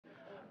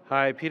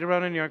Hi, Peter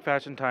Brown in New York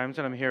Fashion Times,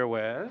 and I'm here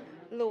with...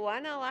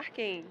 Luana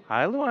Larkin.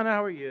 Hi, Luana,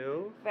 how are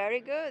you? Very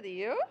good.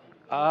 You?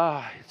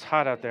 It's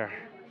hot out there.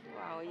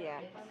 Wow,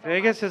 yeah.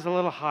 Vegas is a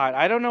little hot.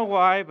 I don't know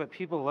why, but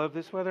people love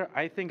this weather.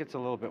 I think it's a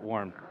little bit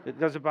warm.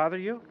 Does it bother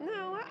you?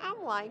 No,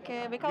 I'm like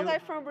it because You-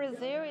 I'm from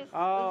Brazil. It's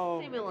Oh,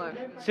 similar.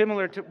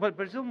 similar to, but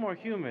Brazil more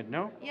humid,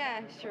 no?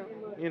 Yeah, sure.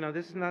 You know,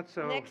 this is not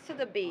so, Next to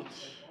the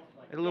beach.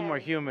 a little more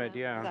Yes, humid,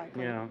 yeah,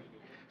 exactly. yeah.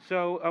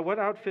 So, what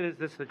outfit is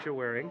this that you're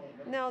wearing?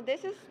 No,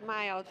 this is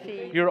my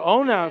outfit. Your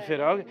own Yeah, outfit.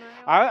 this Okay. is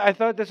my I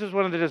thought this was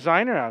one of the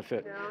designer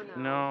outfit.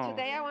 No. No.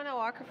 Today I want to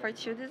work for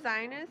two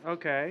designers.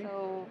 Okay.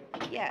 So,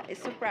 yeah, it's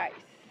a surprise.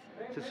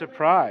 It's a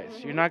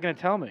surprise. You're not going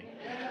to tell me.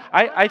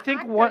 I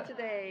think one.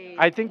 Today.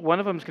 I think one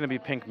of them's going to be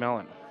pink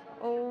melon.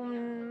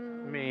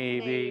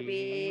 Maybe.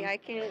 Maybe I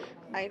can.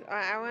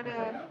 I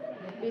wanna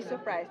be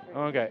surprised.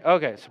 Okay.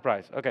 Okay.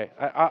 Surprise. Okay.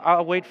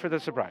 I'll wait for the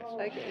surprise.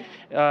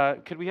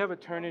 Okay. Could we have a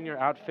turn in your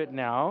outfit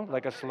now,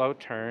 like a slow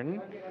turn?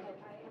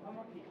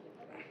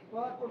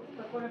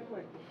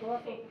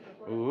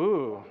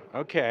 Ooh.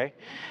 Okay.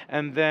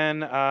 And then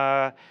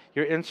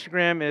your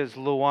Instagram is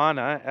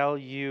Luana,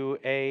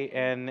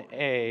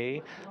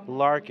 Luana,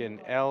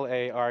 Larkin,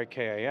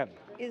 Larkin.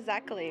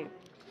 Exactly.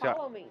 So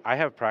Follow me. I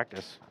have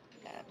practice.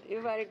 Yeah,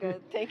 you're very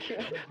good. Thank you.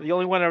 The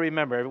only one I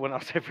remember. Everyone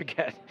else I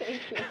forget.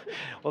 Thank you.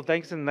 Well,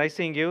 thanks and nice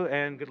seeing you,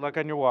 and good luck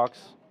on your walks.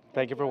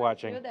 Thank you for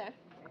watching. You there.